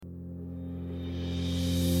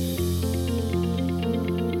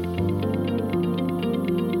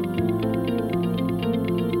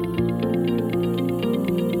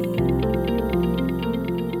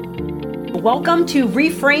Welcome to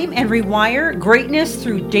Reframe and Rewire Greatness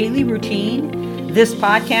Through Daily Routine. This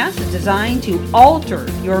podcast is designed to alter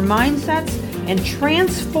your mindsets and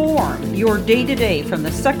transform your day-to-day from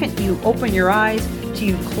the second you open your eyes to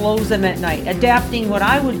you close them at night, adapting what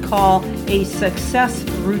I would call a success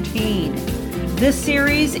routine. This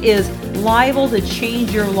series is liable to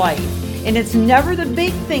change your life, and it's never the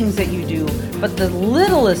big things that you do, but the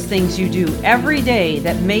littlest things you do every day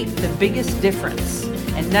that make the biggest difference.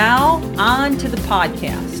 And now, on to the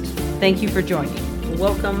podcast. Thank you for joining.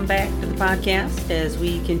 Welcome back to the podcast as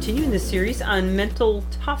we continue in this series on mental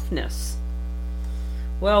toughness.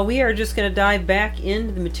 Well, we are just going to dive back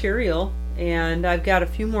into the material, and I've got a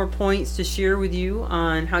few more points to share with you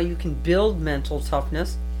on how you can build mental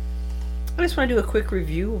toughness. I just want to do a quick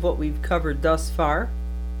review of what we've covered thus far,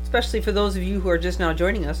 especially for those of you who are just now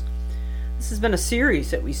joining us. This has been a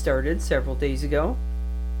series that we started several days ago,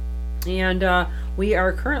 and we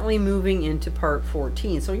are currently moving into part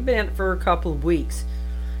 14. So we've been at it for a couple of weeks.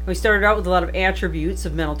 We started out with a lot of attributes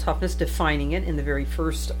of mental toughness, defining it in the very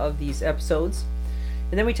first of these episodes.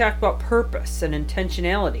 And then we talked about purpose and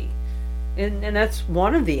intentionality. And that's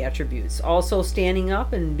one of the attributes. Also standing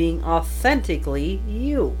up and being authentically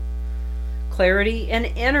you. Clarity and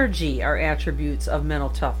energy are attributes of mental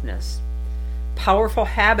toughness. Powerful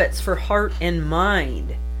habits for heart and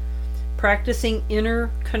mind. Practicing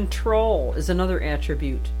inner control is another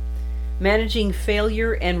attribute. Managing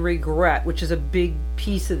failure and regret, which is a big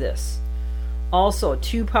piece of this. Also,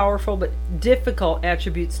 two powerful but difficult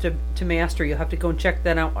attributes to master. You'll have to go and check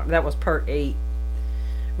that out. That was part 8.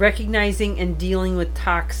 Recognizing and dealing with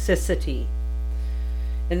toxicity.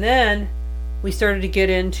 And then we started to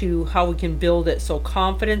get into how we can build it. So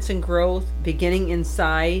confidence and growth, beginning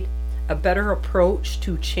inside, a better approach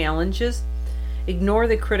to challenges. Ignore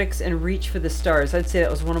the critics and reach for the stars. I'd say that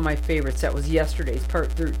was one of my favorites. That was yesterday's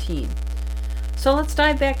part 13. So let's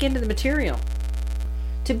dive back into the material.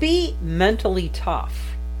 To be mentally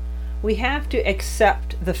tough, we have to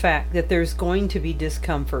accept the fact that there's going to be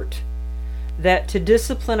discomfort. That to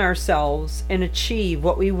discipline ourselves and achieve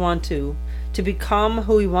what we want to become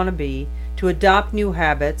who we want to be, to adopt new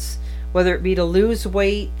habits, whether it be to lose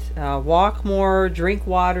weight, walk more, drink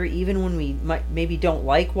water, even when we maybe don't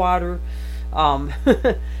like water,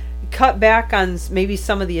 cut back on maybe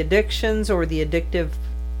some of the addictions or the addictive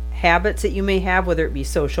habits that you may have, whether it be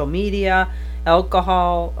social media,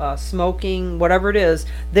 alcohol, smoking, whatever it is,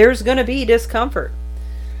 there's going to be discomfort.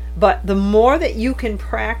 But the more that you can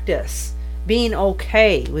practice being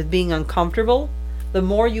okay with being uncomfortable, the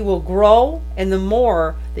more you will grow and the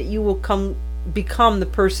more that you will become the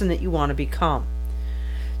person that you want to become.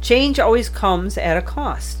 Change always comes at a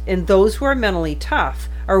cost, and those who are mentally tough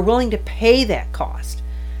are willing to pay that cost.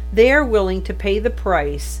 They are willing to pay the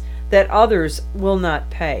price that others will not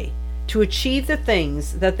pay to achieve the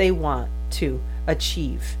things that they want to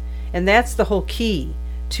achieve. And that's the whole key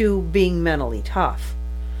to being mentally tough.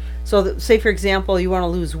 So say, for example, you want to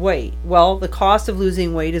lose weight. Well, the cost of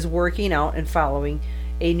losing weight is working out and following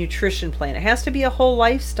a nutrition plan. It has to be a whole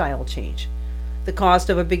lifestyle change. The cost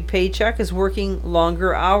of a big paycheck is working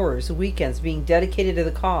longer hours, weekends, being dedicated to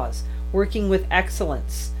the cause, working with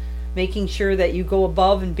excellence, making sure that you go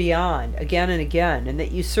above and beyond again and again, and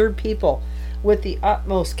that you serve people with the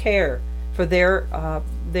utmost care for their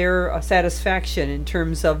satisfaction in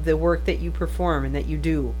terms of the work that you perform and that you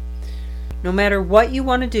do. No matter what you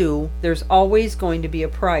want to do, there's always going to be a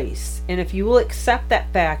price. And if you will accept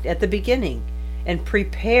that fact at the beginning and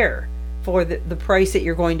prepare for the price that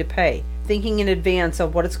you're going to pay, thinking in advance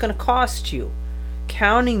of what it's going to cost you,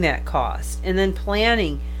 counting that cost, and then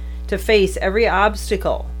planning to face every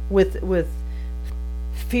obstacle with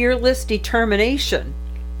fearless determination,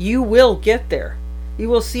 you will get there. You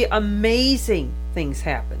will see amazing things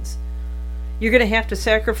happen. You're going to have to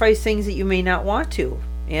sacrifice things that you may not want to.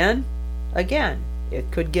 And again,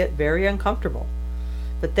 it could get very uncomfortable.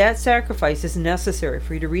 But that sacrifice is necessary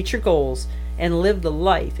for you to reach your goals and live the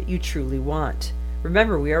life that you truly want.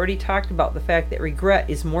 Remember, we already talked about the fact that regret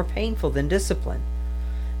is more painful than discipline.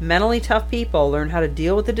 Mentally tough people learn how to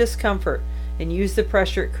deal with the discomfort and use the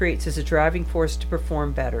pressure it creates as a driving force to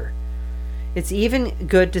perform better. It's even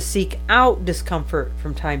good to seek out discomfort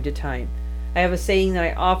from time to time. I have a saying that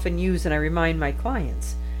I often use and I remind my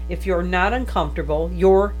clients. If you're not uncomfortable,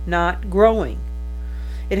 you're not growing.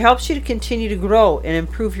 It helps you to continue to grow and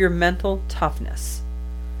improve your mental toughness.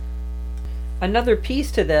 Another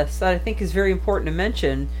piece to this that I think is very important to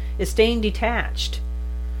mention is staying detached.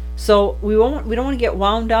 So we don't want to get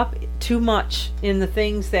wound up too much in the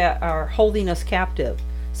things that are holding us captive.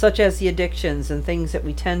 such as the addictions and things that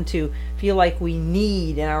we tend to feel like we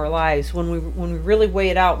need in our lives. When we really weigh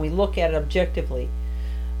it out, we look at it objectively,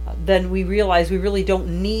 then we realize we really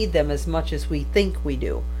don't need them as much as we think we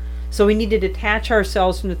do. So we need to detach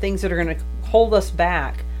ourselves from the things that are going to hold us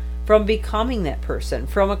back from becoming that person,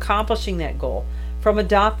 from accomplishing that goal, from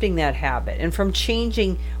adopting that habit, and from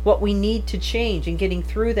changing what we need to change and getting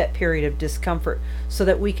through that period of discomfort so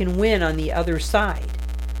that we can win on the other side.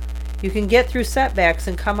 You can get through setbacks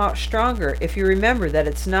and come out stronger if you remember that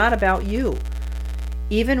it's not about you.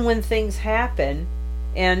 Even when things happen,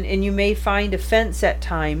 and you may find offense at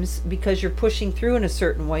times because you're pushing through in a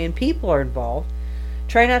certain way and people are involved,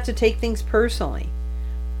 try not to take things personally.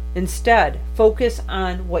 Instead, focus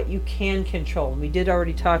on what you can control. We did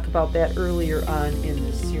already talk about that earlier on in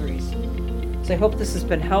this series. So I hope this has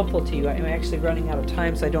been helpful to you. I'm actually running out of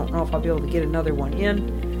time, so I don't know if I'll be able to get another one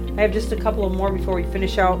in. I have just a couple of more before we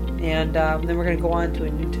finish out, and then we're going to go on to a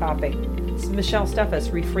new topic. This is Michelle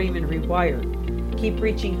Steffes, Reframe and Rewire. Keep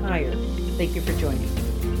reaching higher. Thank you for joining.